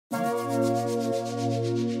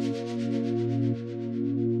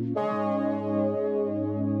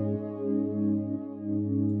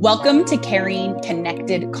Welcome to Carrying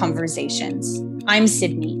Connected Conversations. I'm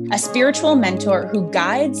Sydney, a spiritual mentor who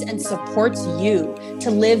guides and supports you to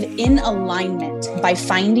live in alignment by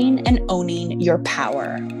finding and owning your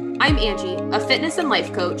power. I'm Angie, a fitness and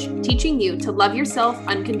life coach, teaching you to love yourself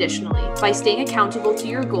unconditionally by staying accountable to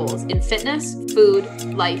your goals in fitness, food,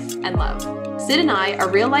 life, and love. Sid and I are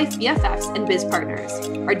real-life BFFs and biz partners.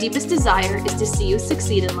 Our deepest desire is to see you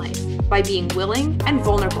succeed in life by being willing and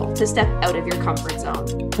vulnerable to step out of your comfort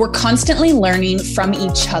zone. We're constantly learning from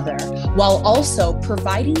each other while also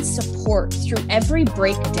providing support through every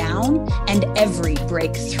breakdown and every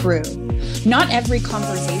breakthrough. Not every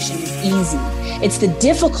conversation is easy. It's the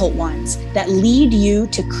difficult ones that lead you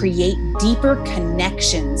to create deeper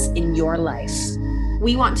connections in your life.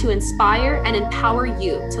 We want to inspire and empower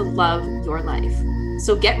you to love your life.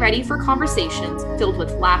 So get ready for conversations filled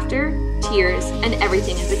with laughter, tears, and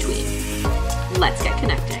everything in between. Let's get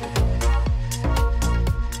connecting.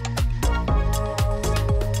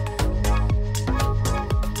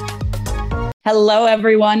 Hello,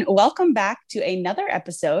 everyone. Welcome back to another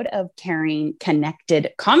episode of Carrying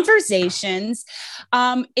Connected Conversations.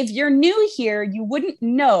 If you're new here, you wouldn't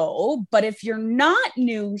know, but if you're not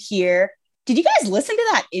new here, did you guys listen to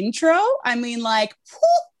that intro? I mean, like,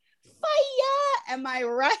 fire, am I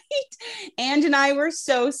right? Ange and I were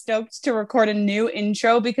so stoked to record a new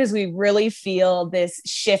intro because we really feel this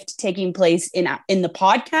shift taking place in the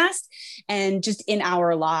podcast and just in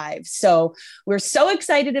our lives. So we're so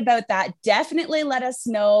excited about that. Definitely let us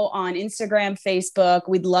know on Instagram, Facebook.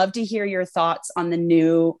 We'd love to hear your thoughts on the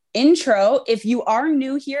new intro. If you are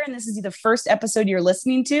new here and this is the first episode you're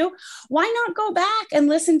listening to, why not go back and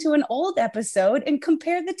listen to an old episode and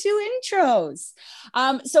compare the two intros?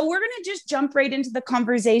 So we're going to just jump right into the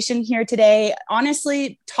conversation here today.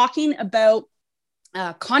 Honestly, talking about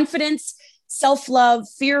confidence, self-love,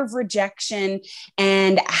 fear of rejection,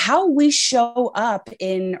 and how we show up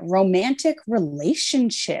in romantic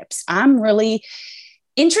relationships. I'm really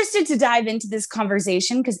interested to dive into this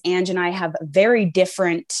conversation because Ange and I have very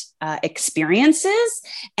different experiences,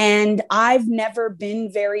 and I've never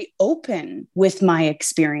been very open with my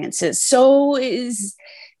experiences. So is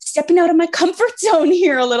stepping out of my comfort zone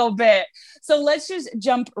here a little bit. So let's just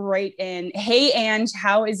jump right in. Hey, Ange,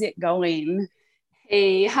 how is it going?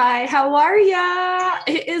 Hey, hi, how are ya?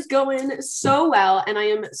 It is going so well, and I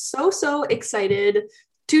am so excited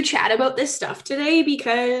to chat about this stuff today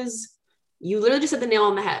because you literally just hit the nail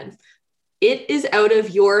on the head. It is out of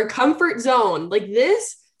your comfort zone. Like,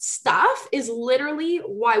 this stuff is literally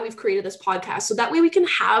why we've created this podcast. So that way we can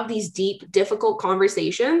have these deep, difficult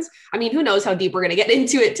conversations. I mean, who knows how deep we're going to get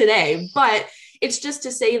into it today, but it's just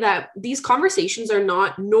to say that these conversations are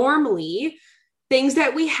not normally things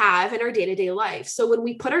that we have in our day-to-day life. So when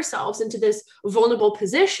we put ourselves into this vulnerable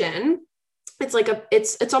position,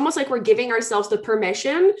 it's almost like we're giving ourselves the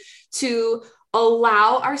permission to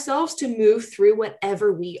allow ourselves to move through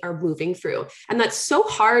whatever we are moving through. And that's so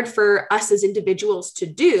hard for us as individuals to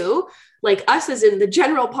do, like us as in the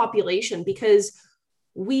general population, because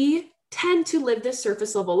we tend to live this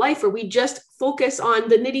surface level life where we just focus on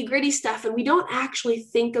the nitty gritty stuff and we don't actually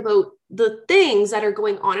think about the things that are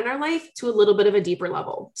going on in our life to a little bit of a deeper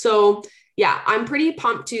level. So yeah, I'm pretty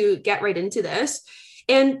pumped to get right into this.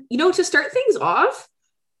 And, to start things off,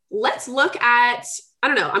 let's look at, I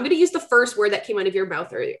don't know, I'm going to use the first word that came out of your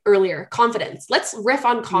mouth earlier, confidence. Let's riff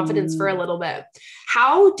on confidence for a little bit.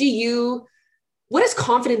 What does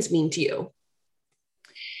confidence mean to you?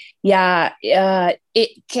 Yeah.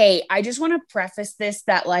 Okay. I just want to preface this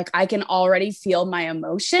that I can already feel my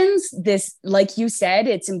emotions. This, like you said,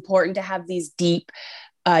 it's important to have these deep,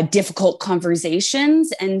 difficult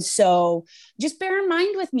conversations. And so just bear in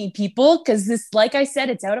mind with me, people, because this, like I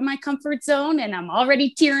said, it's out of my comfort zone and I'm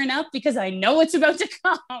already tearing up because I know it's about to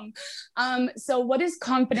come. So what does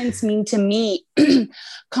confidence mean to me?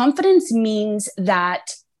 Confidence means that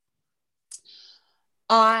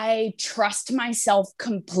I trust myself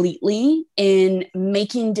completely in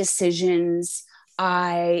making decisions.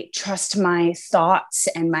 I trust my thoughts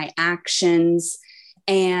and my actions,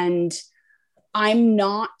 and I'm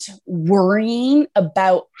not worrying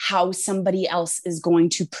about how somebody else is going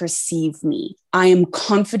to perceive me. I am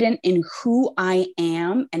confident in who I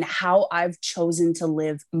am and how I've chosen to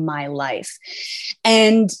live my life.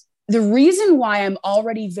 And the reason why I'm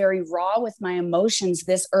already very raw with my emotions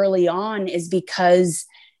this early on is because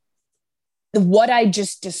what I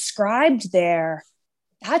just described there,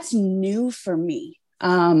 that's new for me.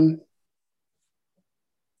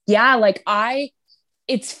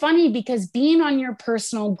 It's funny because being on your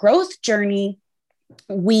personal growth journey,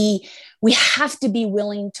 we have to be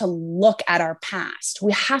willing to look at our past.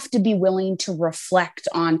 We have to be willing to reflect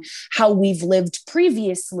on how we've lived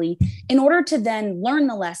previously in order to then learn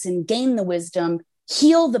the lesson, gain the wisdom,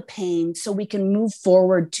 heal the pain, so we can move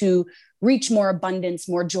forward to reach more abundance,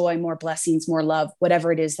 more joy, more blessings, more love,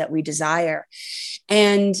 whatever it is that we desire.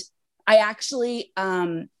 And I actually,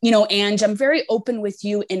 Ange, I'm very open with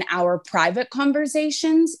you in our private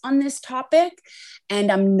conversations on this topic,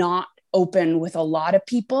 and I'm not open with a lot of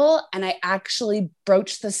people. And I actually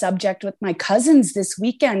broached the subject with my cousins this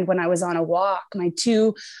weekend when I was on a walk, my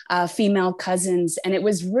two female cousins. And it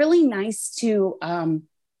was really nice to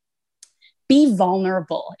be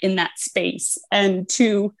vulnerable in that space and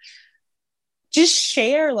to just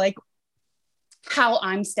share like how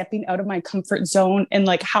I'm stepping out of my comfort zone and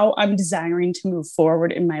like how I'm desiring to move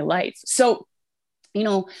forward in my life. So,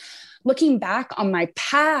 looking back on my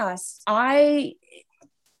past, I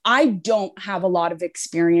don't have a lot of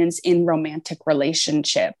experience in romantic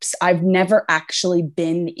relationships. I've never actually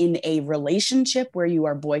been in a relationship where you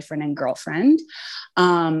are boyfriend and girlfriend.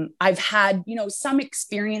 I've had, some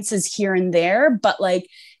experiences here and there, but like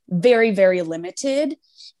very, very limited.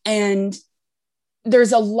 And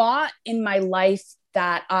there's a lot in my life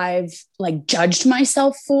that I've like judged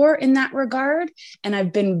myself for in that regard. And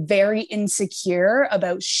I've been very insecure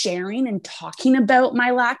about sharing and talking about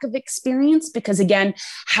my lack of experience, because again,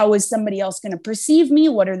 how is somebody else going to perceive me?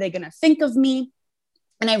 What are they going to think of me?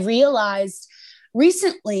 And I realized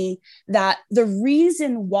recently that the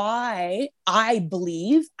reason why I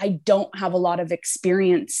believe I don't have a lot of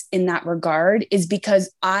experience in that regard is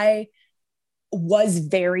because I was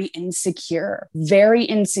very insecure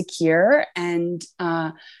and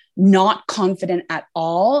not confident at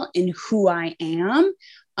all in who I am,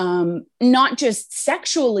 not just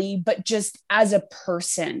sexually, but just as a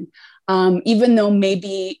person. Even though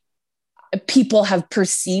maybe people have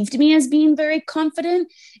perceived me as being very confident,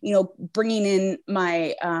 bringing in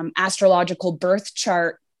my astrological birth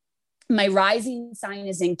chart, my rising sign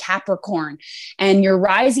is in Capricorn, and your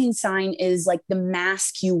rising sign is like the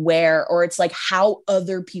mask you wear, or it's like how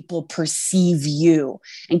other people perceive you.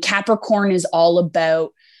 And Capricorn is all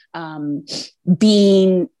about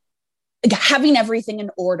having everything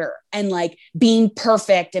in order and like being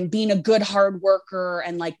perfect and being a good hard worker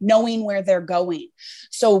and like knowing where they're going.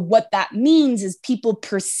 So what that means is people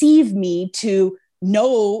perceive me to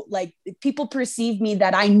know, like people perceive me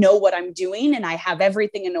that I know what I'm doing and I have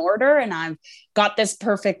everything in order and I've got this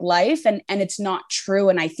perfect life, and it's not true.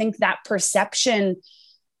 And I think that perception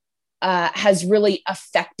has really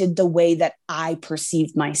affected the way that I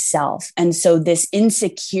perceive myself. And so this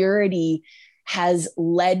insecurity has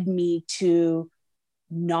led me to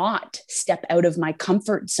not step out of my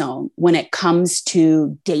comfort zone when it comes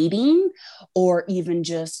to dating or even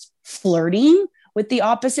just flirting with the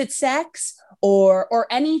opposite sex or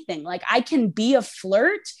anything. Like I can be a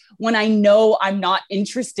flirt when I know I'm not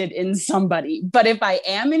interested in somebody. But if I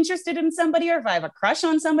am interested in somebody, or if I have a crush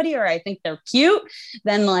on somebody, or I think they're cute,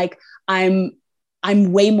 then like I'm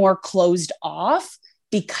way more closed off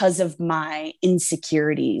because of my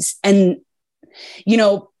insecurities. And,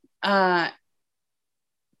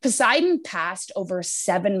 Poseidon passed over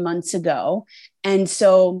 7 months ago. And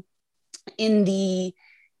so in the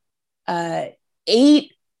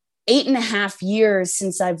 8.5 years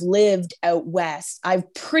since I've lived out west,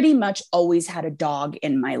 I've pretty much always had a dog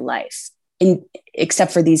in my life,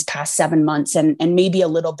 except for these past 7 months and maybe a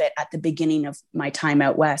little bit at the beginning of my time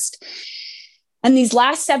out west. And these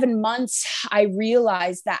last 7 months, I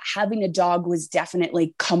realized that having a dog was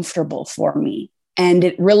definitely comfortable for me. And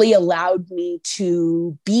it really allowed me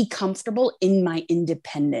to be comfortable in my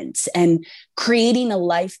independence and creating a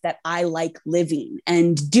life that I like living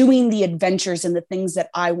and doing the adventures and the things that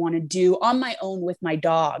I want to do on my own with my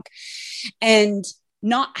dog. And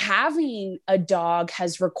not having a dog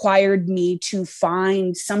has required me to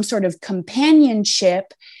find some sort of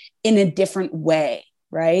companionship in a different way,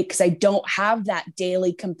 right? Because I don't have that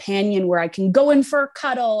daily companion where I can go in for a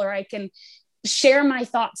cuddle or I can share my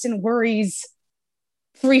thoughts and worries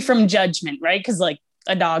free from judgment, right? Because like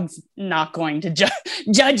a dog's not going to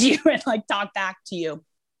judge you and like talk back to you.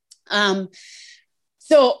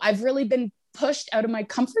 So I've really been pushed out of my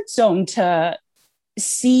comfort zone to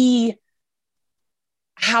see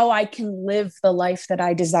how I can live the life that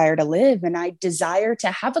I desire to live. And I desire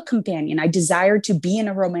to have a companion. I desire to be in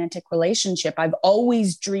a romantic relationship. I've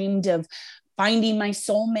always dreamed of finding my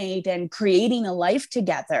soulmate and creating a life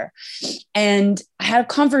together. And I had a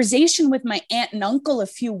conversation with my aunt and uncle a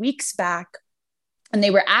few weeks back, and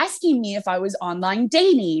they were asking me if I was online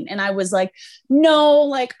dating. And I was like, no,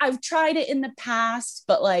 like I've tried it in the past,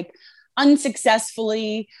 but like,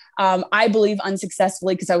 unsuccessfully. I believe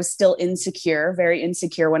unsuccessfully because I was still insecure, very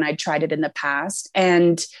insecure when I tried it in the past.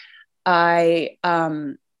 And my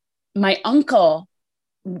uncle,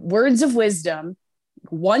 words of wisdom,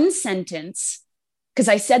 one sentence, because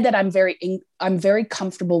I said that I'm very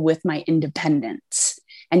comfortable with my independence.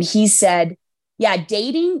 And he said, yeah,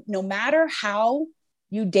 dating, no matter how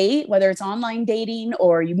you date, whether it's online dating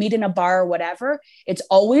or you meet in a bar or whatever, it's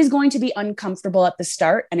always going to be uncomfortable at the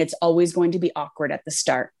start and it's always going to be awkward at the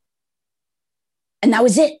start. And that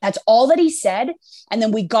was it. That's all that he said. And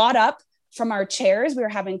then we got up from our chairs. We were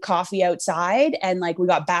having coffee outside and like we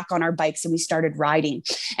got back on our bikes and we started riding.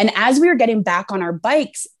 And as we were getting back on our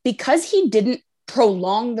bikes, because he didn't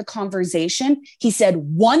prolong the conversation, he said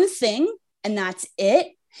one thing and that's it.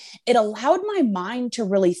 It allowed my mind to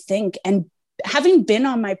really think. And having been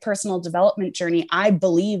on my personal development journey, I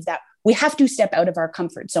believe that we have to step out of our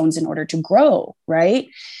comfort zones in order to grow, right?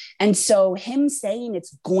 And so him saying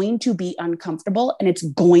it's going to be uncomfortable and it's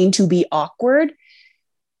going to be awkward,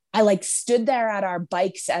 I like stood there at our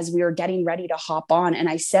bikes as we were getting ready to hop on. And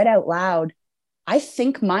I said out loud, I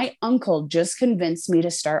think my uncle just convinced me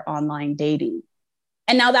to start online dating.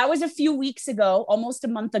 And now that was a few weeks ago, almost a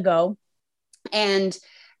month ago. And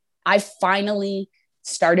I finally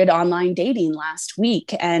started online dating last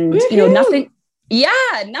week. And, you know, nothing's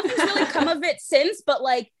really come of it since, but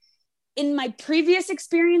like in my previous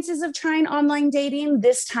experiences of trying online dating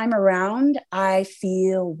this time around, I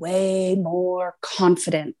feel way more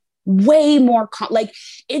confident, like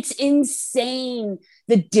it's insane.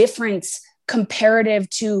 The difference comparative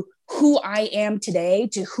to who I am today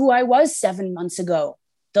to who I was 7 months ago.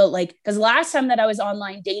 Because last time that I was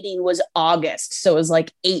online dating was August. So it was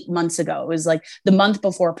like 8 months ago. It was like the month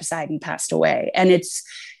before Poseidon passed away. And it's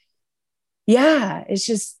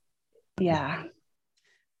just.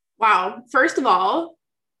 Wow. First of all,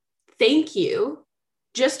 thank you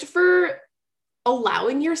just for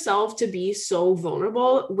allowing yourself to be so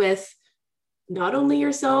vulnerable with not only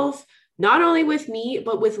yourself, not only with me,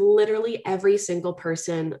 but with literally every single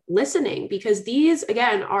person listening, because these,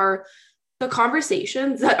 again, are the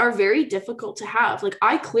conversations that are very difficult to have. Like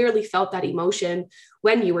I clearly felt that emotion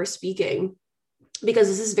when you were speaking, because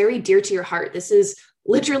this is very dear to your heart. This is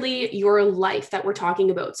literally your life that we're talking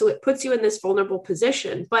about. So it puts you in this vulnerable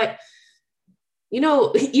position. But you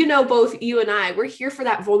know, both you and I, we're here for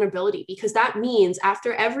that vulnerability, because that means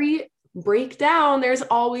after every breakdown, there's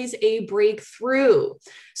always a breakthrough.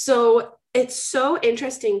 So it's so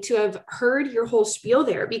interesting to have heard your whole spiel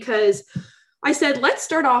there, because I said, let's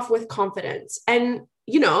start off with confidence. And,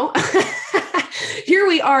 you know, here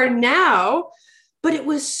we are now, but it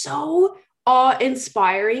was so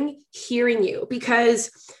awe-inspiring hearing you,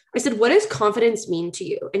 because I said, what does confidence mean to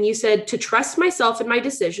you? And you said, to trust myself and my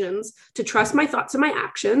decisions, to trust my thoughts and my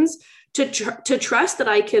actions, to trust that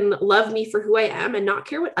I can love me for who I am and not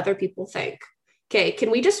care what other people think. Okay,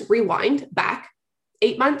 can we just rewind back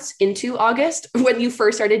 8 months into August when you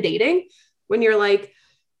first started dating, when you're like,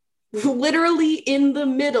 literally in the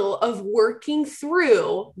middle of working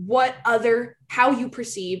through how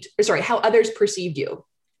others perceived you,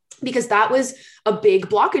 because that was a big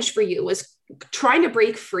blockage for you, was trying to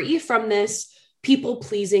break free from this people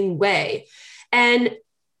pleasing way. And,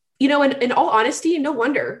 you know, in all honesty, no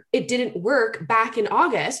wonder it didn't work back in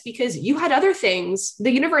August, because you had other things,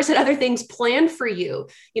 the universe had other things planned for you.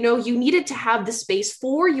 You know, you needed to have the space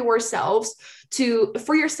for yourself to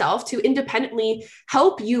independently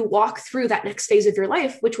help you walk through that next phase of your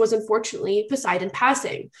life, which was unfortunately Poseidon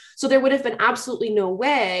passing. So there would have been absolutely no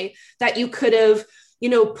way that you could have, you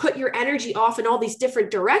know, put your energy off in all these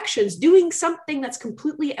different directions, doing something that's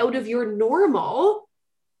completely out of your normal,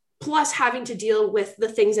 plus having to deal with the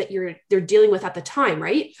things that they're dealing with at the time,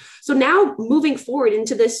 right? So now moving forward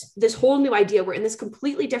into this whole new idea, we're in this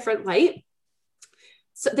completely different light.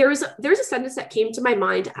 So there's a sentence that came to my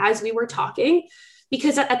mind as we were talking,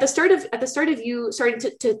 because at the start of you starting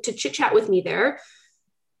to chit chat with me there,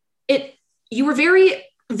 you were very,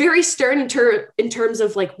 very stern in terms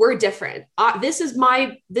of like, we're different. This is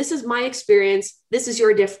my experience. This is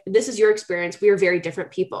your experience. We are very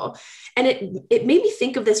different people. And it made me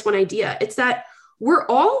think of this one idea. It's that we're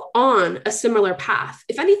all on a similar path,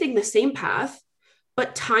 if anything, the same path,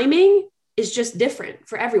 but timing is just different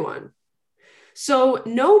for everyone. So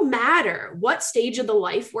no matter what stage of the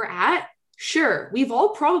life we're at, sure, we've all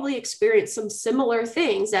probably experienced some similar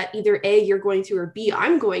things that either A, you're going through, or B,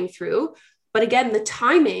 I'm going through. But again, the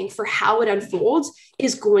timing for how it unfolds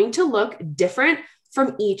is going to look different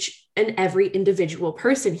from each and every individual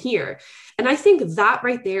person here. And I think that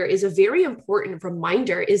right there is a very important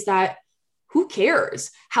reminder, is that who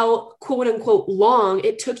cares how quote unquote long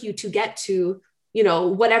it took you to get to, you know,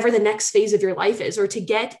 whatever the next phase of your life is, or to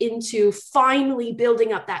get into finally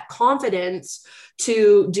building up that confidence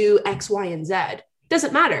to do X, Y, and Z.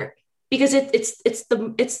 Doesn't matter, because it's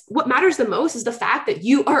what matters the most is the fact that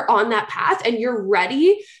you are on that path and you're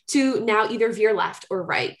ready to now either veer left or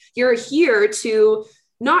right. You're here to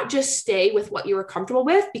not just stay with what you were comfortable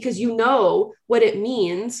with, because you know what it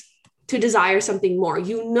means to desire something more.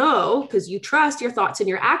 You know, because you trust your thoughts and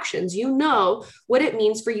your actions, you know what it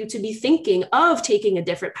means for you to be thinking of taking a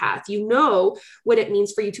different path. You know what it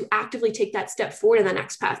means for you to actively take that step forward in the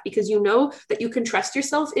next path, because you know that you can trust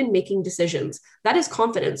yourself in making decisions. That is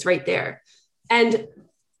confidence right there. And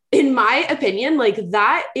in my opinion, like,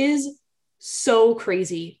 that is so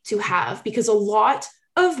crazy to have, because a lot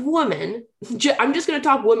of women, I'm just going to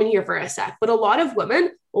talk women here for a sec, but a lot of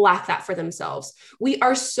women lack that for themselves. We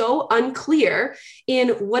are so unclear in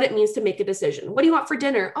what it means to make a decision. What do you want for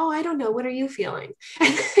dinner? Oh, I don't know. What are you feeling?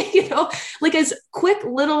 And, you know, like, as quick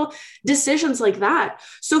little decisions like that.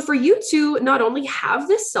 So for you to not only have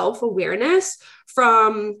this self-awareness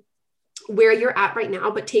from where you're at right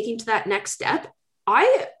now, but taking to that next step,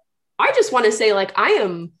 I just want to say, like, I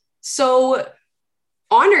am so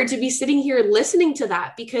honored to be sitting here listening to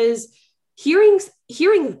that, because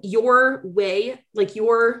hearing your way, like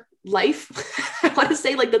your life, I want to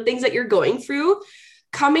say, like, the things that you're going through,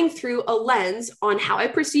 coming through a lens on how I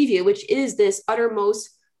perceive you, which is this uttermost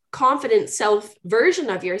confident self version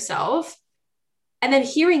of yourself. And then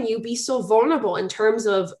hearing you be so vulnerable in terms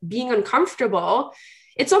of being uncomfortable,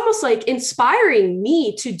 it's almost like inspiring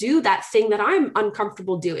me to do that thing that I'm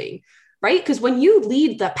uncomfortable doing, right? Because when you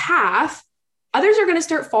lead the path, others are going to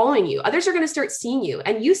start following you. Others are going to start seeing you.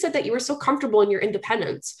 And you said that you were so comfortable in your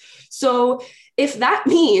independence. So if that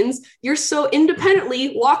means you're so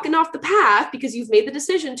independently walking off the path because you've made the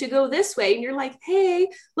decision to go this way, and you're like, hey,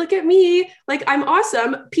 look at me, like, I'm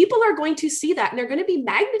awesome, people are going to see that and they're going to be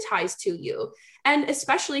magnetized to you. And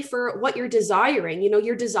especially for what you're desiring, you know,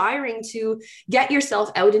 you're desiring to get yourself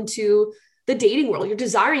out into the dating world. You're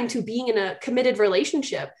desiring to being in a committed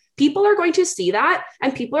relationship. People are going to see that,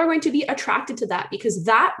 and people are going to be attracted to that, because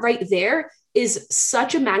that right there is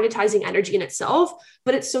such a magnetizing energy in itself.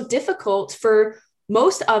 But it's so difficult for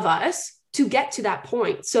most of us to get to that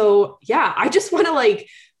point. So yeah, I just want to, like,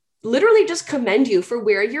 literally just commend you for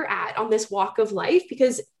where you're at on this walk of life,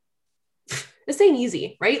 because this ain't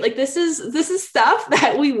easy, right? Like, this is stuff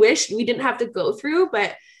that we wish we didn't have to go through,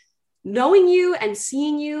 but knowing you and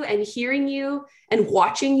seeing you and hearing you and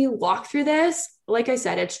watching you walk through this, like I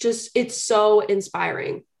said, it's so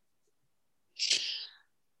inspiring.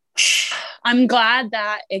 I'm glad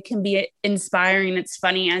that it can be inspiring. It's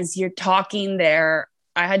funny, as you're talking there,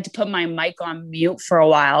 I had to put my mic on mute for a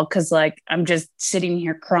while, because, like, I'm just sitting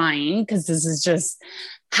here crying, because this is just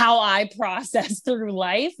how I process through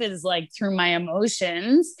life, is like through my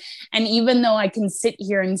emotions. And even though I can sit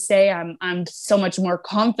here and say I'm so much more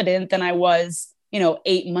confident than I was,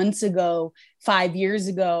 8 months ago, 5 years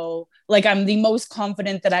ago, like, I'm the most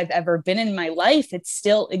confident that I've ever been in my life, it's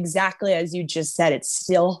still exactly as you just said. It's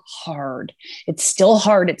still hard. It's still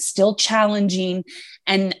hard. It's still challenging.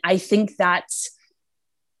 And I think that's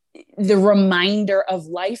the reminder of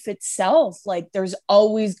life itself. Like, there's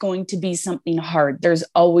always going to be something hard. There's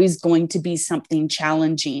always going to be something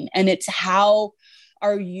challenging. And it's how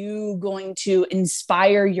are you going to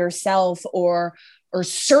inspire yourself or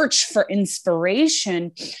search for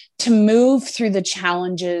inspiration to move through the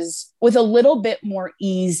challenges with a little bit more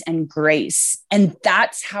ease and grace. And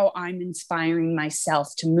that's how I'm inspiring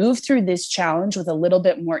myself to move through this challenge with a little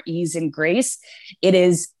bit more ease and grace. It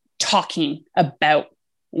is talking about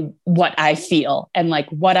what I feel and, like,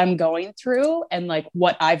 what I'm going through and, like,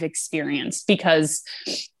 what I've experienced. Because,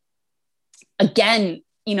 again,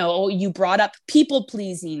 you brought up people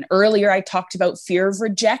pleasing earlier. I talked about fear of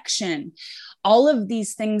rejection. All of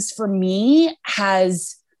these things for me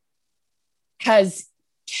has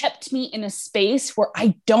kept me in a space where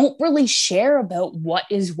I don't really share about what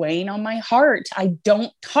is weighing on my heart. I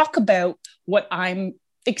don't talk about what I'm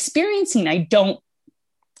experiencing.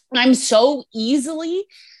 I'm so easily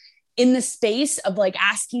in the space of, like,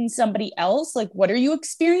 asking somebody else, like, what are you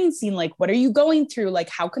experiencing? Like, what are you going through? Like,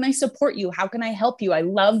 how can I support you? How can I help you? I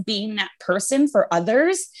love being that person for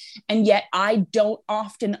others. And yet I don't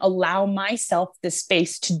often allow myself the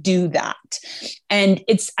space to do that. And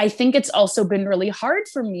I think it's also been really hard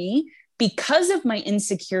for me because of my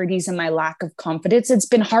insecurities and my lack of confidence. It's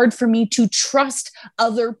been hard for me to trust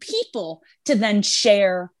other people to then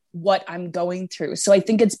share what I'm going through. So I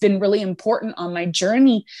think it's been really important on my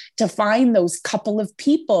journey to find those couple of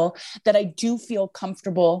people that I do feel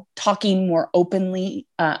comfortable talking more openly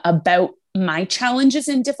about my challenges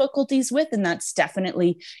and difficulties with. And that's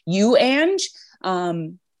definitely you, Ange.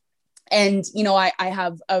 And, you know, I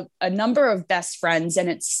have a number of best friends, and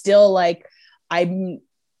it's still like, I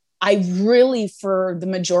really, for the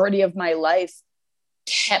majority of my life,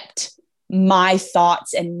 kept my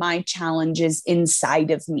thoughts and my challenges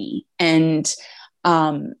inside of me. And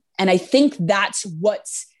I think that's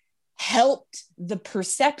what's helped the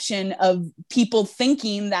perception of people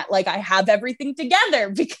thinking that like I have everything together,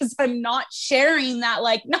 because I'm not sharing that,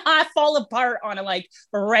 like, nah, I fall apart on a like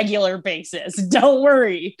regular basis. Don't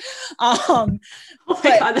worry. Oh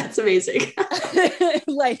my God, that's amazing.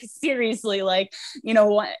 Like, seriously, like, you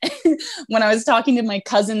know, when I was talking to my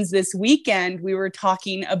cousins this weekend, we were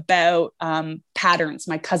talking about patterns.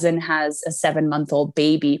 My cousin has a 7-month-old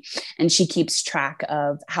baby, and she keeps track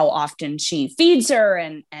of how often she feeds her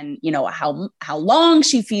and you know, how long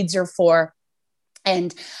she feeds her for.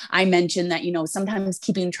 And I mentioned that, you know, sometimes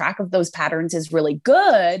keeping track of those patterns is really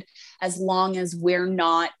good, as long as we're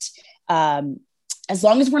not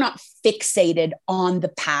fixated on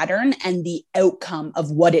the pattern and the outcome of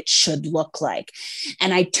what it should look like.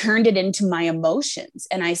 And I turned it into my emotions.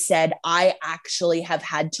 And I said, I actually have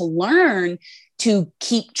had to learn to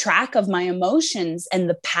keep track of my emotions and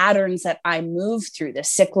the patterns that I move through, the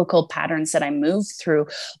cyclical patterns that I move through,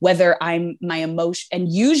 whether I'm my emotion.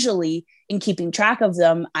 And usually in keeping track of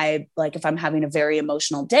them, I like, if I'm having a very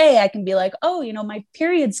emotional day, I can be like, oh, you know, my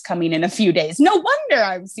period's coming in a few days. No wonder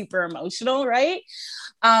I'm super emotional. Right.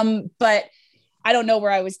 But I don't know where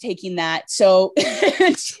I was taking that. So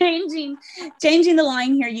changing the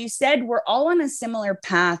line here, you said we're all on a similar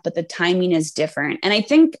path, but the timing is different. And I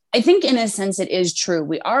think in a sense it is true.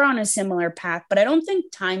 We are on a similar path, but I don't think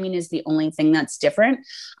timing is the only thing that's different.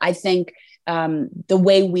 I think the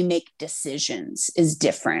way we make decisions is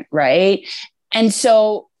different. Right. And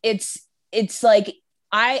so it's like,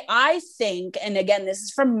 I think, and again, this is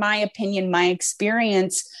from my opinion, my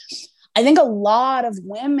experience, I think a lot of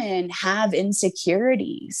women have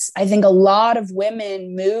insecurities. I think a lot of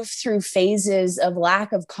women move through phases of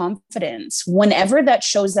lack of confidence whenever that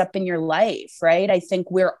shows up in your life, right? I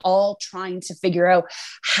think we're all trying to figure out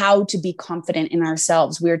how to be confident in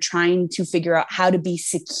ourselves. We're trying to figure out how to be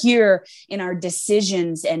secure in our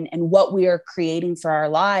decisions and what we are creating for our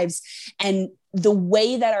lives. And the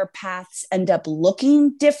way that our paths end up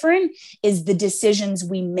looking different is the decisions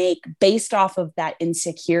we make based off of that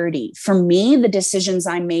insecurity. For me, the decisions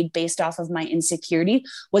I made based off of my insecurity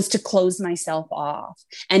was to close myself off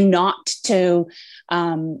and not to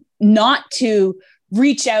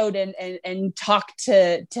reach out and talk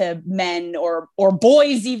to men or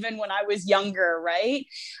boys, even when I was younger. Right.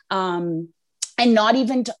 And not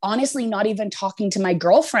even talking to my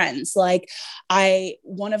girlfriends. Like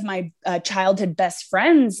one of my childhood best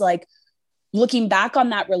friends, like looking back on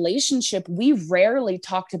that relationship, we rarely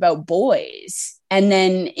talked about boys. And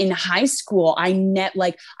then in high school, I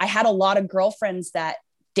had a lot of girlfriends that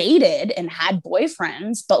dated and had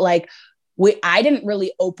boyfriends, but like I didn't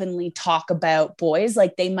really openly talk about boys.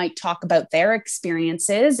 Like they might talk about their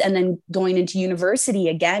experiences. And then going into university,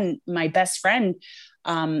 again, my best friend,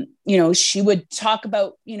 you know, she would talk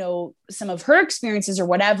about, you know, some of her experiences or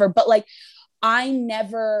whatever, but like, I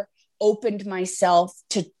never opened myself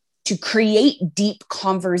to create deep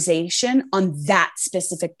conversation on that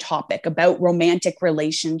specific topic about romantic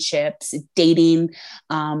relationships, dating,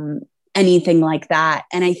 anything like that.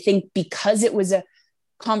 And I think because it was a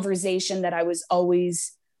conversation that I was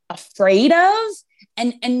always afraid of,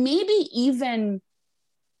 and maybe even,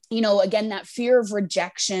 you know, again, that fear of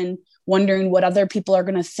rejection, wondering what other people are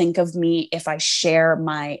going to think of me if I share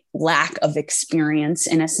my lack of experience,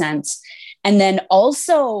 in a sense. And then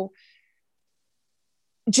also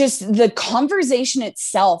just the conversation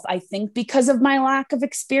itself, I think because of my lack of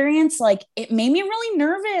experience, like it made me really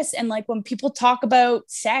nervous. And like when people talk about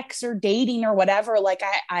sex or dating or whatever, like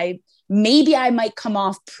I maybe I might come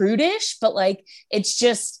off prudish, but like,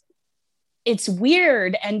 it's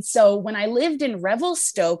weird. And so when I lived in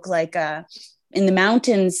Revelstoke, like, in the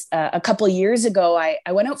mountains, a couple of years ago, I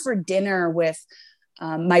went out for dinner with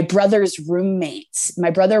my brother's roommates. My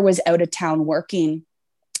brother was out of town working.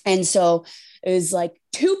 And so it was like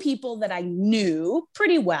 2 people that I knew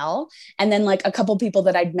pretty well. And then like a couple people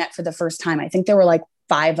that I'd met for the first time. I think there were like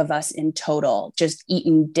 5 of us in total just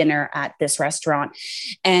eating dinner at this restaurant.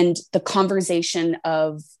 And the conversation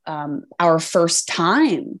of our first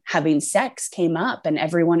time having sex came up, and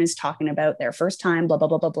everyone is talking about their first time, blah, blah,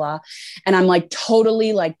 blah, blah, blah. And I'm like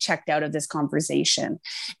totally like checked out of this conversation.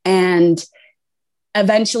 And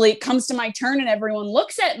eventually it comes to my turn and everyone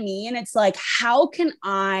looks at me and it's like, how can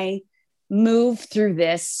I move through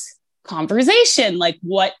this conversation? Like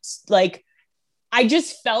what, like, I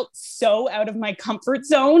just felt so out of my comfort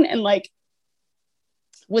zone and like,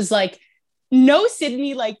 was like, no,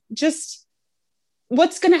 Sydney, like just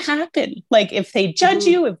what's going to happen? Like if they judge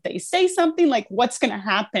you, if they say something, like what's going to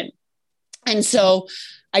happen? And so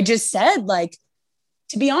I just said, like,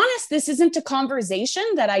 to be honest, this isn't a conversation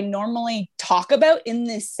that I normally talk about in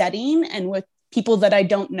this setting and with people that I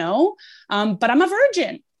don't know, but I'm a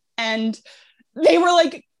virgin. And they were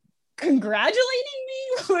like congratulating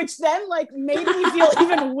me, which then like made me feel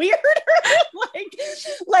even weirder.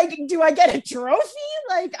 like, do I get a trophy?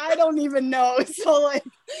 Like, I don't even know. So like,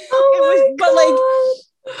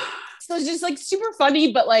 so it's just like super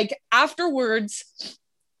funny. But like afterwards,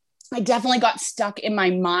 I definitely got stuck in my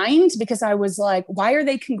mind because I was like, why are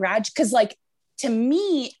they because like to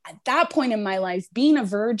me at that point in my life, being a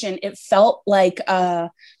virgin, it felt like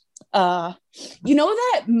you know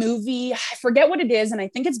that movie, I forget what it is, and I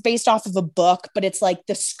think it's based off of a book, but it's like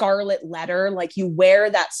the Scarlet Letter. Like you wear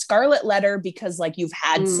that scarlet letter because like you've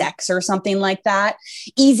had sex or something like that.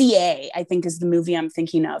 Easy A, I think, is the movie I'm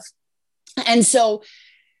thinking of. And so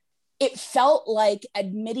it felt like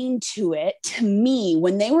admitting to it to me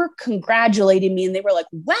when they were congratulating me and they were like,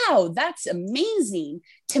 wow, that's amazing.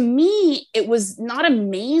 To me, it was not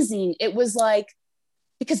amazing. It was like,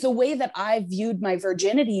 because the way that I viewed my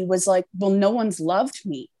virginity was like, well, no one's loved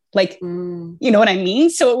me. Like, you know what I mean?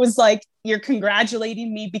 So it was like, you're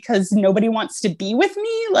congratulating me because nobody wants to be with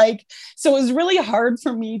me. Like, so it was really hard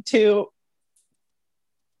for me to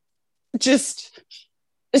just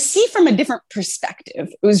see from a different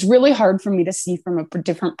perspective. It was really hard for me to see from a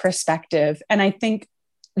different perspective. And I think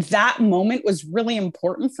that moment was really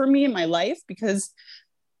important for me in my life because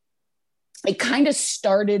it kind of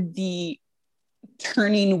started the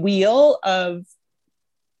turning wheel of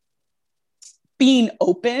being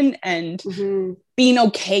open and being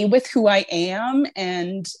okay with who I am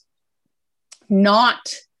and not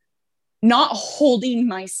holding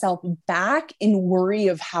myself back in worry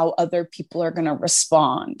of how other people are going to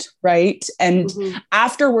respond. Right. And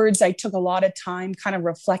afterwards, I took a lot of time kind of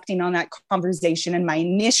reflecting on that conversation and my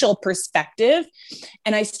initial perspective.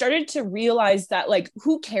 And I started to realize that, like,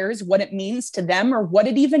 who cares what it means to them or what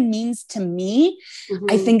it even means to me?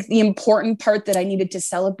 I think the important part that I needed to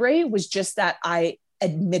celebrate was just that I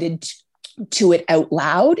admitted to it out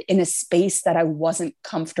loud in a space that I wasn't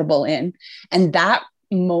comfortable in. And that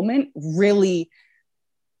moment really,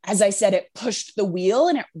 as I said, it pushed the wheel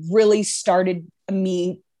and it really started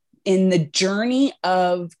me in the journey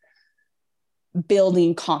of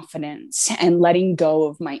building confidence and letting go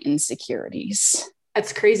of my insecurities.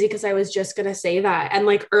 That's crazy because I was just going to say that. And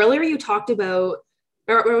like earlier you talked about,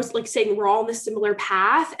 or I was like saying we're all on this similar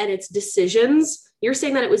path and it's decisions. You're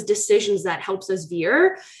saying that it was decisions that helps us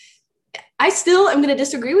veer. I still am going to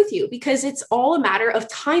disagree with you because it's all a matter of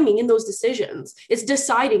timing in those decisions. It's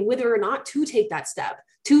deciding whether or not to take that step,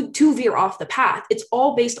 to veer off the path. It's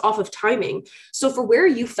all based off of timing. So for where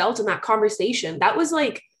you felt in that conversation, that was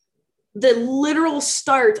like the literal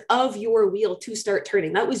start of your wheel to start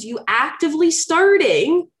turning. That was you actively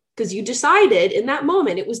starting because you decided in that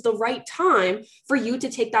moment it was the right time for you to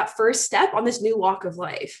take that first step on this new walk of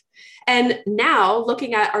life. And now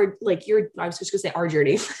looking at our, like I was just gonna say our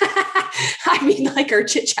journey. I mean, like our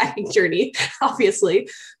chit-chatting journey, obviously.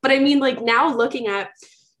 But I mean, like now looking at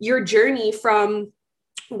your journey from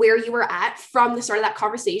where you were at from the start of that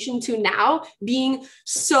conversation to now being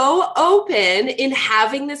so open in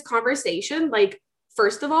having this conversation, like,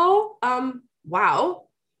 first of all, wow,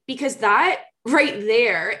 because that right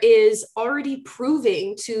there is already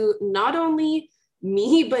proving to not only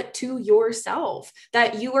me, but to yourself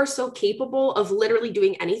that you are so capable of literally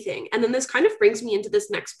doing anything. And then this kind of brings me into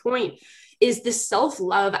this next point is the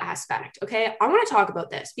self-love aspect. Okay. I want to talk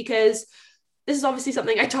about this because this is obviously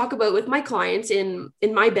something I talk about with my clients in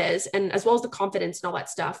my biz and as well as the confidence and all that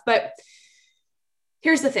stuff. But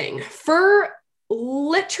here's the thing, for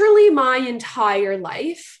literally my entire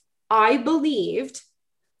life, I believed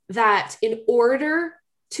that in order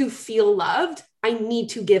to feel loved, I need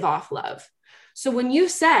to give off love. So when you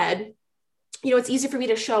said, you know, it's easy for me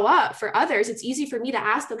to show up for others, it's easy for me to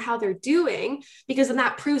ask them how they're doing because then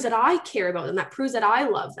that proves that I care about them. That proves that I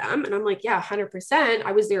love them. And I'm like, yeah, 100%.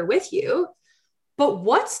 I was there with you. But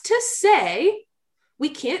what's to say we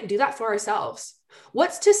can't do that for ourselves.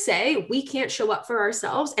 What's to say we can't show up for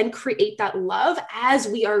ourselves and create that love as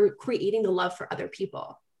we are creating the love for other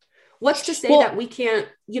people? What's to say that we can't,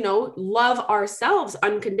 love ourselves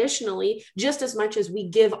unconditionally just as much as we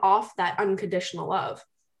give off that unconditional love?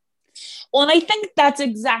 Well, and I think that's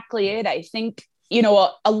exactly it. I think,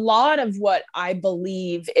 a lot of what I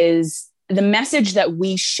believe is the message that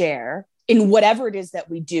we share in whatever it is that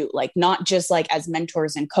we do, like not just like as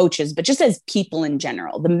mentors and coaches, but just as people in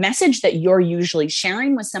general. The message that you're usually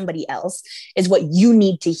sharing with somebody else is what you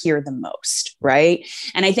need to hear the most, right?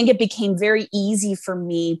 And I think it became very easy for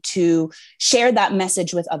me to share that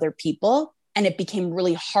message with other people. And it became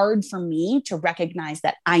really hard for me to recognize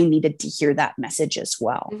that I needed to hear that message as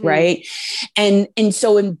well. Mm-hmm. Right. And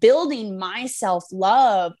so in building my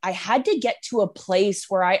self-love, I had to get to a place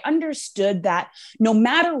where I understood that no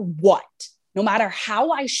matter what, no matter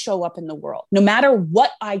how I show up in the world, no matter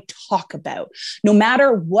what I talk about, no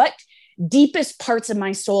matter what deepest parts of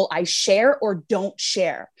my soul I share or don't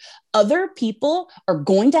share, other people are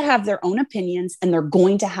going to have their own opinions and they're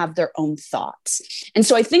going to have their own thoughts. And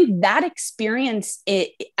so I think that experience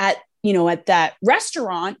at that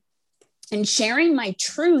restaurant and sharing my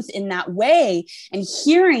truth in that way and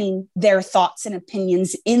hearing their thoughts and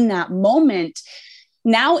opinions in that moment,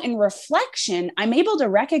 now in reflection, I'm able to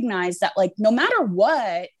recognize that, like, no matter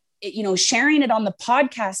what, sharing it on the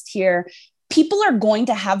podcast here, people are going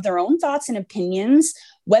to have their own thoughts and opinions,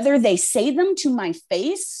 whether they say them to my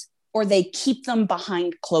face or they keep them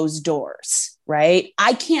behind closed doors, right?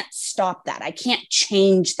 I can't stop that. I can't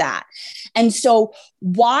change that. And so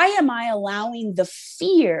why am I allowing the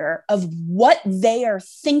fear of what they are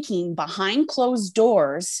thinking behind closed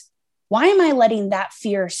doors? Why am I letting that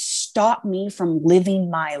fear stop me from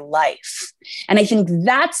living my life? And I think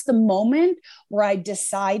that's the moment where I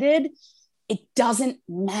decided it doesn't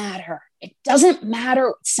matter. It doesn't matter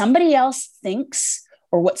what somebody else thinks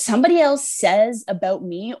or what somebody else says about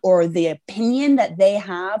me or the opinion that they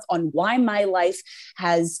have on why my life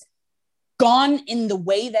has gone in the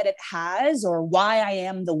way that it has or why I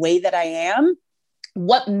am the way that I am.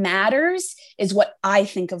 What matters is what I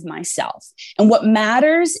think of myself. And what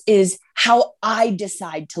matters is how I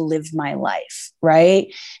decide to live my life,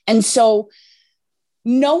 right? And so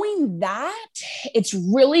knowing that, it's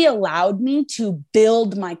really allowed me to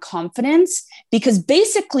build my confidence, because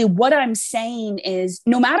basically what I'm saying is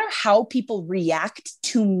no matter how people react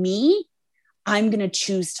to me, I'm going to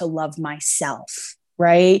choose to love myself.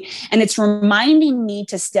 Right. And it's reminding me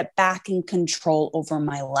to step back and control over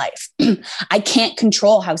my life. I can't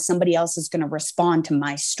control how somebody else is going to respond to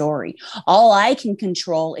my story. All I can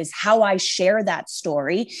control is how I share that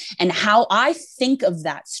story and how I think of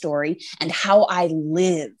that story and how I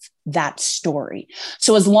live that story.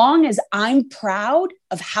 So as long as I'm proud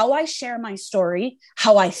of how I share my story,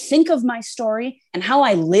 how I think of my story, and how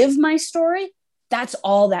I live my story, that's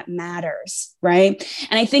all that matters, right?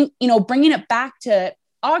 And I think, bringing it back to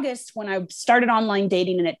August when I started online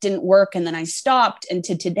dating and it didn't work, and then I stopped, and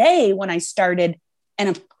to today when I started,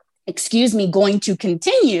 and going to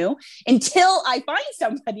continue until I find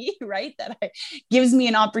somebody, right, that gives me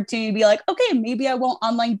an opportunity to be like, okay, maybe I won't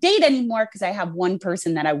online date anymore because I have one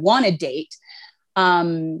person that I want to date.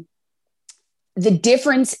 The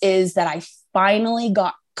difference is that I finally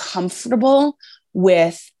got comfortable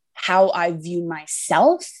with how I view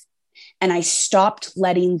myself. And I stopped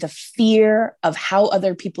letting the fear of how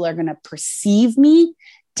other people are going to perceive me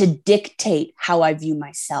to dictate how I view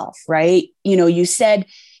myself, right? You said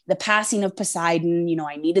the passing of Poseidon,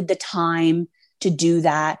 I needed the time to do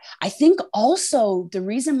that. I think also the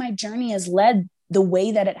reason my journey has led the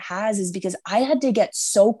way that it has is because I had to get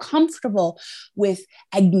so comfortable with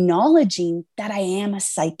acknowledging that I am a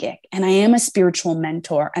psychic and I am a spiritual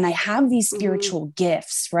mentor and I have these spiritual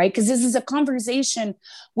gifts, right? Because this is a conversation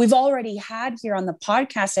we've already had here on the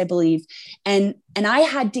podcast, I believe. And I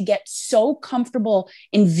had to get so comfortable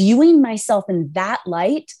in viewing myself in that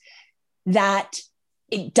light that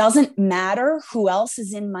it doesn't matter who else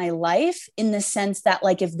is in my life, in the sense that,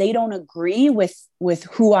 like, if they don't agree with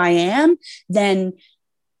who I am, then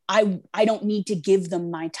I don't need to give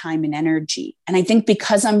them my time and energy. And I think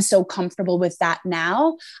because I'm so comfortable with that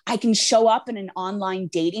now, I can show up in an online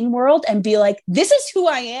dating world and be like, this is who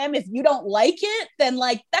I am. If you don't like it, then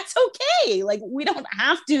like, that's okay. Like, we don't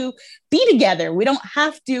have to be together. We don't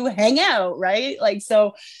have to hang out. Right. Like,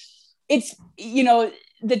 so it's,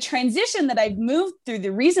 the transition that I've moved through,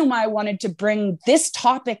 the reason why I wanted to bring this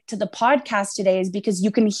topic to the podcast today is because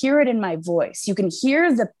you can hear it in my voice. You can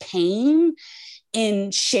hear the pain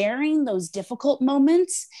in sharing those difficult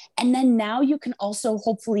moments. And then now you can also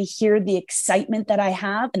hopefully hear the excitement that I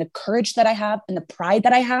have and the courage that I have and the pride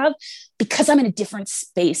that I have, because I'm in a different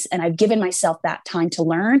space and I've given myself that time to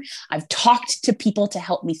learn. I've talked to people to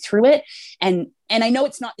help me through it. And I know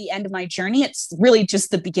it's not the end of my journey. It's really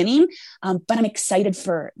just the beginning, but I'm excited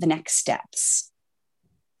for the next steps.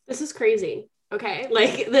 This is crazy. Okay.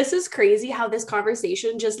 Like, this is crazy how this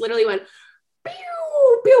conversation just literally went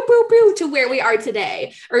pew, pew, pew, pew, to where we are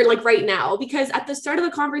today, or like right now, because at the start of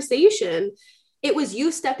the conversation, it was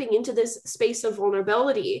you stepping into this space of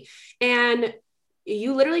vulnerability. And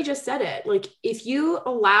you literally just said it. Like, if you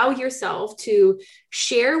allow yourself to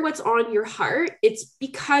share what's on your heart, it's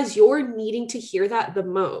because you're needing to hear that the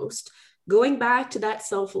most. Going back to that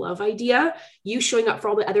self-love idea, you showing up for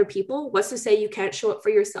all the other people, what's to say you can't show up for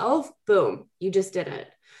yourself? Boom, you just did it.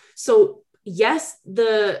 So yes,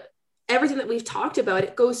 everything that we've talked about,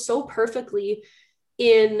 it goes so perfectly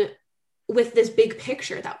in with this big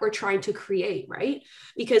picture that we're trying to create, right?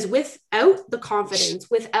 Because without the confidence,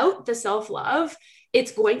 without the self-love,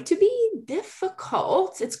 it's going to be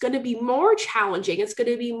difficult. It's going to be more challenging. It's going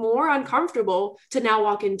to be more uncomfortable to now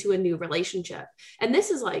walk into a new relationship. And this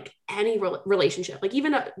is like any relationship, like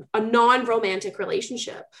even a non-romantic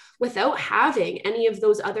relationship, without having any of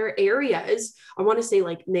those other areas, I want to say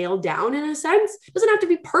like nailed down in a sense. It doesn't have to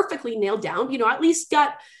be perfectly nailed down, at least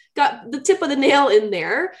got the tip of the nail in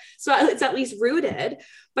there. So it's at least rooted.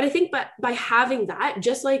 But I think by having that,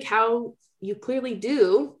 just like how you clearly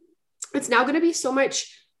do, it's now going to be so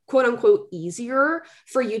much quote unquote easier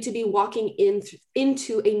for you to be walking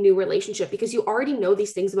into a new relationship, because you already know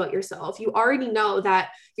these things about yourself. You already know that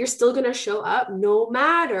you're still going to show up no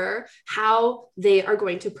matter how they are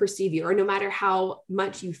going to perceive you, or no matter how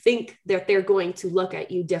much you think that they're going to look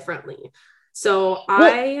at you differently. So go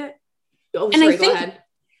ahead.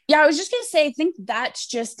 Yeah, I was just going to say, I think that's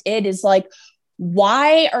just it, is like,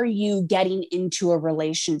 why are you getting into a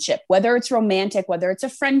relationship, whether it's romantic, whether it's a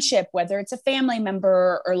friendship, whether it's a family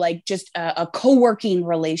member, or like just a co-working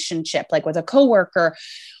relationship, like with a coworker?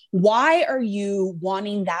 Why are you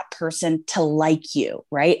wanting that person to like you,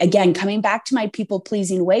 right? Again, coming back to my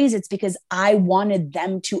people-pleasing ways, it's because I wanted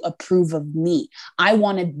them to approve of me. I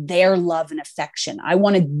wanted their love and affection. I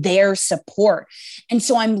wanted their support. And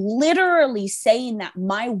so I'm literally saying that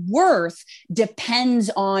my worth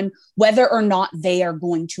depends on whether or not they are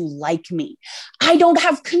going to like me. I don't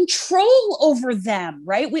have control over them,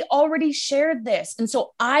 right? We already shared this. And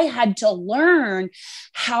so I had to learn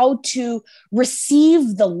how to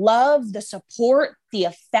receive the love, the support, the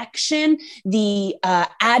affection, the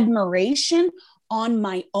admiration on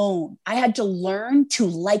my own. I had to learn to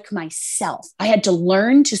like myself. I had to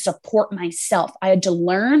learn to support myself. I had to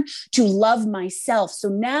learn to love myself. So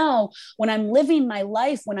now when I'm living my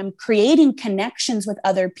life, when I'm creating connections with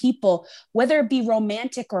other people, whether it be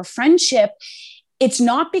romantic or friendship, it's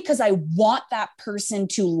not because I want that person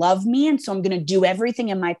to love me, and so I'm going to do everything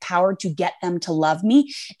in my power to get them to love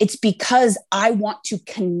me. It's because I want to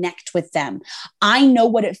connect with them. I know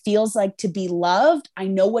what it feels like to be loved. I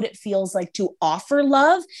know what it feels like to offer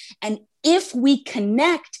love. And if we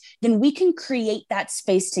connect, then we can create that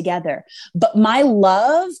space together. But my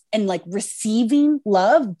love and like receiving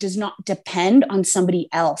love does not depend on somebody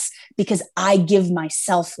else, because I give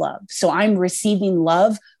myself love. So I'm receiving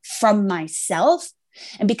love from myself.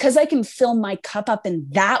 And because I can fill my cup up in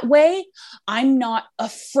that way, I'm not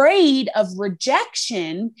afraid of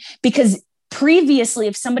rejection, because previously,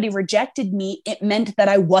 if somebody rejected me, it meant that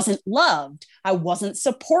I wasn't loved. I wasn't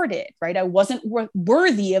supported, right? I wasn't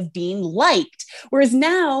worthy of being liked. Whereas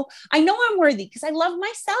now I know I'm worthy because I love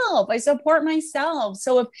myself. I support myself.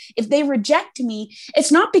 So if they reject me,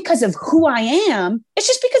 it's not because of who I am. It's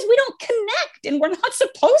just because we don't connect, and we're not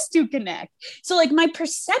supposed to connect. So like my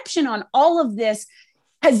perception on all of this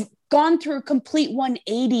has gone through a complete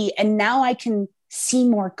 180, and now I can see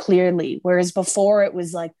more clearly. Whereas before it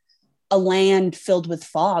was like a land filled with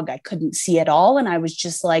fog. I couldn't see it all. And I was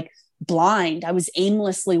just like blind. I was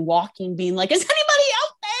aimlessly walking, being like, is anybody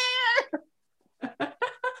out there?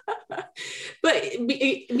 But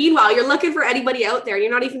meanwhile, you're looking for anybody out there.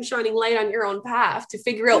 You're not even shining light on your own path to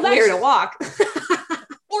figure out where to walk.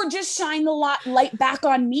 Or just shine the light back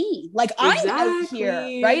on me. Like I'm out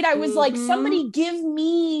here, right? I was like, somebody give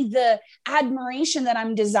me the admiration that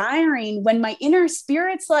I'm desiring, when my inner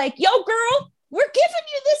spirit's like, yo, girl, we're giving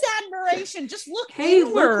you this admiration. Just look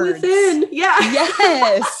inwards. Look within. Yeah.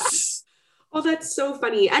 Yes. Oh, that's so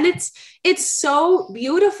funny. And it's so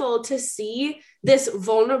beautiful to see this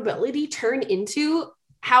vulnerability turn into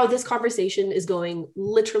how this conversation is going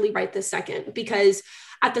literally right this second. Because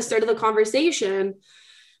at the start of the conversation,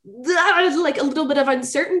 like a little bit of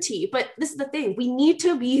uncertainty. But this is the thing. We need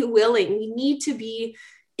to be willing. We need to be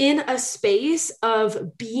in a space of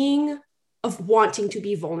wanting to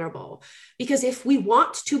be vulnerable. Because if we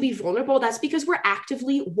want to be vulnerable, that's because we're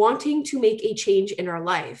actively wanting to make a change in our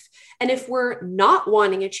life. And if we're not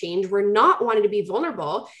wanting a change, we're not wanting to be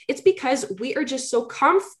vulnerable, it's because we are just so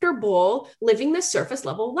comfortable living this surface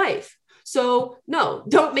level life. So no,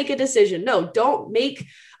 don't make a decision. No, don't make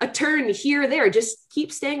a turn here or there. Just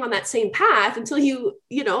keep staying on that same path until you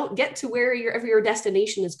get to where your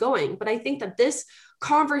destination is going. But I think that this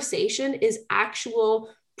conversation is actual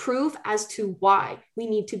proof as to why we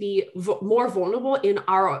need to be more vulnerable in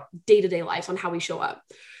our day-to-day lives on how we show up.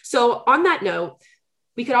 So on that note,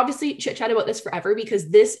 we could obviously chit-chat about this forever because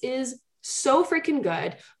this is so freaking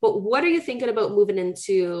good. But what are you thinking about moving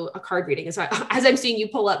into a card reading as I'm seeing you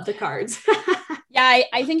pull up the cards? Yeah,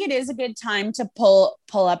 I think it is a good time to pull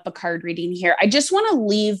up a card reading here. I just want to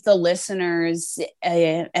leave the listeners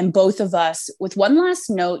and both of us with one last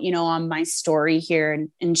note, on my story here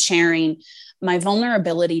and sharing my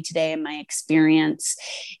vulnerability today and my experience.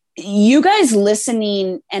 You guys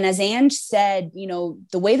listening, and as Ange said,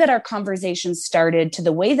 the way that our conversation started to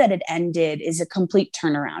the way that it ended is a complete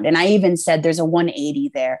turnaround. And I even said there's a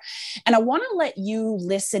 180 there. And I want to let you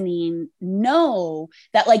listening know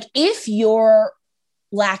that, like, if you're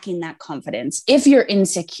lacking that confidence, if you're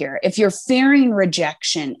insecure, if you're fearing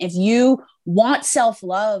rejection, if you want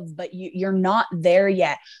self-love, but you're not there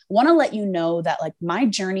yet, I want to let you know that, like, my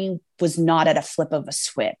journey was not at a flip of a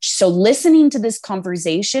switch. So listening to this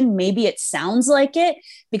conversation, maybe it sounds like it,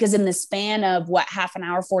 because in the span of half an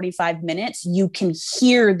hour, 45 minutes, you can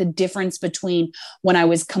hear the difference between when I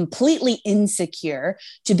was completely insecure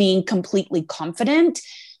to being completely confident.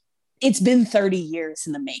 It's been 30 years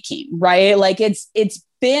in the making, right? Like it's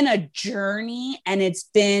been a journey, and it's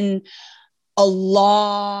been a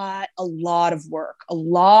lot of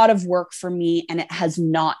work for me. And it has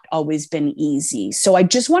not always been easy. So I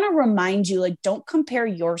just want to remind you, like, don't compare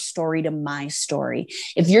your story to my story.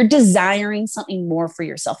 If you're desiring something more for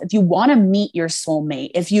yourself, if you want to meet your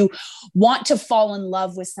soulmate, if you want to fall in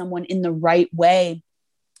love with someone in the right way,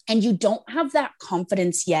 and you don't have that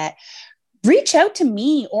confidence yet, reach out to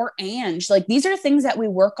me or Ange. Like, these are things that we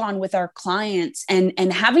work on with our clients, and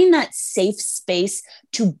having that safe space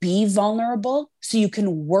to be vulnerable so you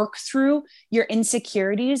can work through your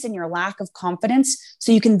insecurities and your lack of confidence.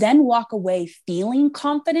 So you can then walk away feeling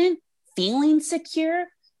confident, feeling secure,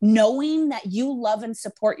 knowing that you love and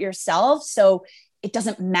support yourself. So it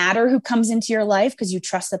doesn't matter who comes into your life because you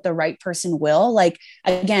trust that the right person will. Like,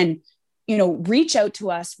 again, reach out to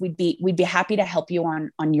us. We'd be happy to help you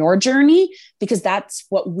on your journey, because that's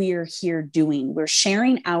what we're here doing. We're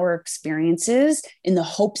sharing our experiences in the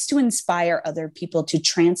hopes to inspire other people to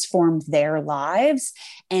transform their lives.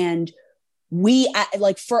 And we,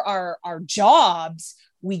 like, for our jobs,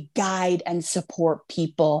 we guide and support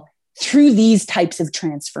people through these types of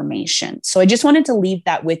transformation. So I just wanted to leave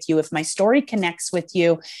that with you. If my story connects with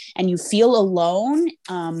you and you feel alone,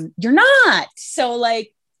 you're not. So,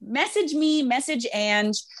 like, message me, message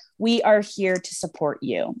Ange. We are here to support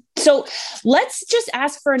you. So let's just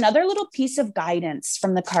ask for another little piece of guidance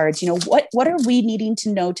from the cards. What are we needing to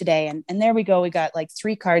know today? And there we go. We got like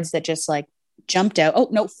 3 cards that just like jumped out. Oh,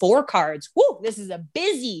 no, 4 cards. Woo, this is a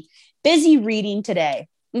busy reading today.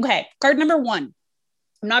 Okay. Card number 1.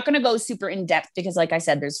 I'm not going to go super in depth because, like I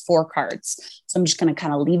said, there's 4 cards. So I'm just going to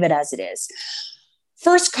kind of leave it as it is.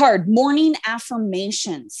 First card, morning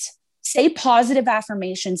affirmations. Say positive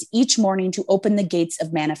affirmations each morning to open the gates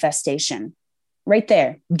of manifestation. Right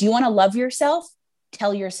there. Do you want to love yourself?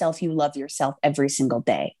 Tell yourself you love yourself every single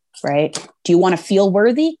day, right? Do you want to feel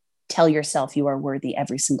worthy? Tell yourself you are worthy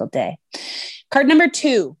every single day. Card number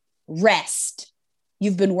 2, rest.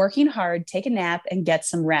 You've been working hard, take a nap and get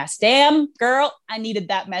some rest. Damn, girl, I needed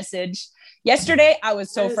that message. Yesterday, I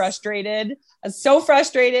was so frustrated. I was so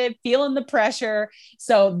frustrated, feeling the pressure.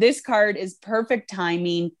 So this card is perfect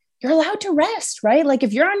timing. You're allowed to rest, right? Like,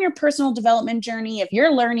 if you're on your personal development journey, if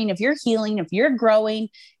you're learning, if you're healing, if you're growing,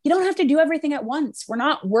 you don't have to do everything at once. We're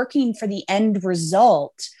not working for the end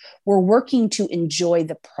result. We're working to enjoy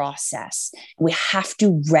the process. We have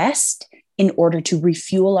to rest in order to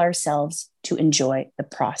refuel ourselves to enjoy the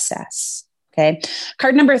process. Okay.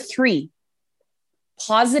 Card number 3,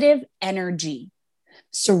 positive energy.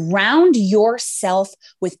 Surround yourself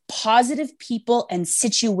with positive people and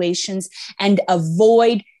situations and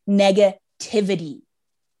avoid negativity.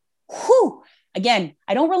 Whew. Again,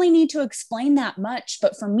 I don't really need to explain that much,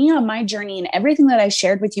 but for me on my journey and everything that I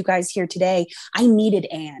shared with you guys here today, I needed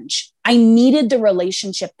Ange. I needed the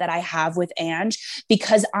relationship that I have with Ange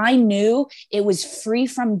because I knew it was free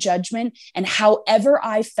from judgment. And however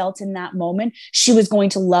I felt in that moment, she was going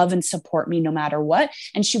to love and support me no matter what.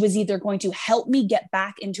 And she was either going to help me get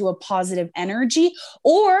back into a positive energy,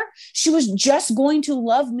 or she was just going to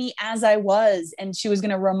love me as I was. And she was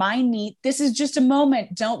going to remind me, this is just a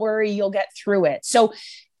moment. Don't worry, you'll get through it. So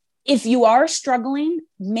if you are struggling,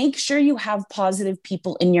 make sure you have positive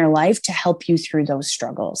people in your life to help you through those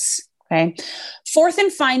struggles. Okay. Fourth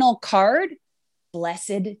and final card,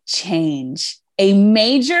 blessed change. A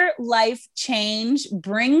major life change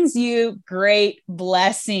brings you great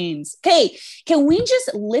blessings. Okay. Can we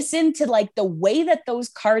just listen to like the way that those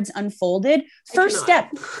cards unfolded? First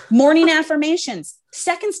step, morning affirmations.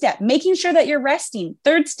 Second step, making sure that you're resting.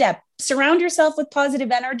 Third step, surround yourself with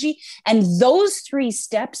positive energy. And those 3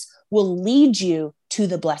 steps will lead you to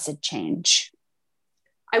the blessed change.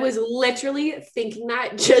 I was literally thinking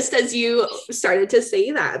that just as you started to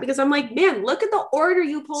say that, because I'm like, man, look at the order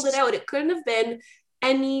you pulled it out. It couldn't have been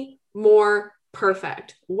any more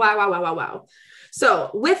perfect. Wow, wow, wow, wow, wow.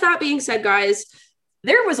 So with that being said, guys,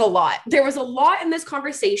 there was a lot. There was a lot in this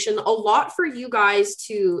conversation, a lot for you guys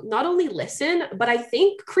to not only listen, but I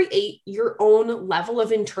think create your own level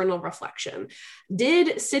of internal reflection.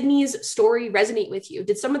 Did Sydney's story resonate with you?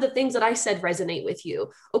 Did some of the things that I said resonate with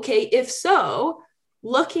you? Okay, if so,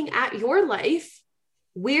 looking at your life,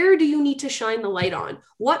 where do you need to shine the light on?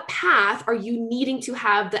 What path are you needing to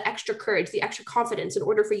have the extra courage, the extra confidence in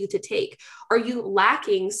order for you to take? Are you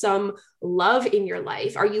lacking some love in your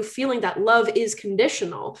life? Are you feeling that love is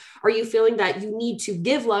conditional? Are you feeling that you need to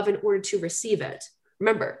give love in order to receive it?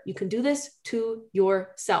 Remember, you can do this to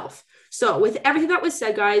yourself. So with everything that was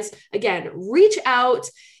said, guys, again, reach out.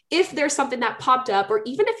 If there's something that popped up, or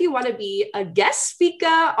even if you want to be a guest speaker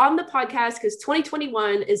on the podcast, because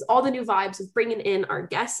 2021 is all the new vibes of bringing in our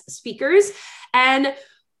guest speakers. And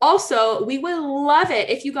also, we would love it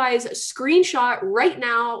if you guys screenshot right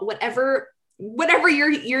now, whatever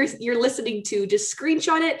you're listening to, just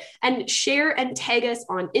screenshot it and share and tag us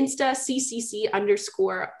on Insta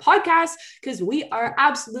ccc_podcast, because we are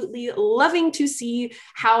absolutely loving to see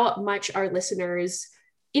how much our listeners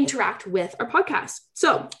interact with our podcast.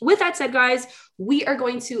 So with that said, guys, we are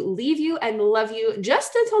going to leave you and love you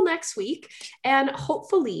just until next week. And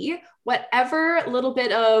hopefully whatever little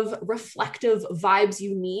bit of reflective vibes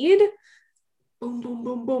you need, boom, boom,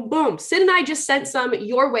 boom, boom, boom. Sid and I just sent some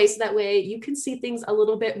your way, so that way you can see things a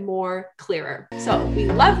little bit more clearer. So we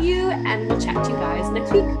love you, and we'll chat to you guys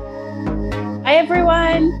next week. Bye,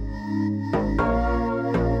 everyone.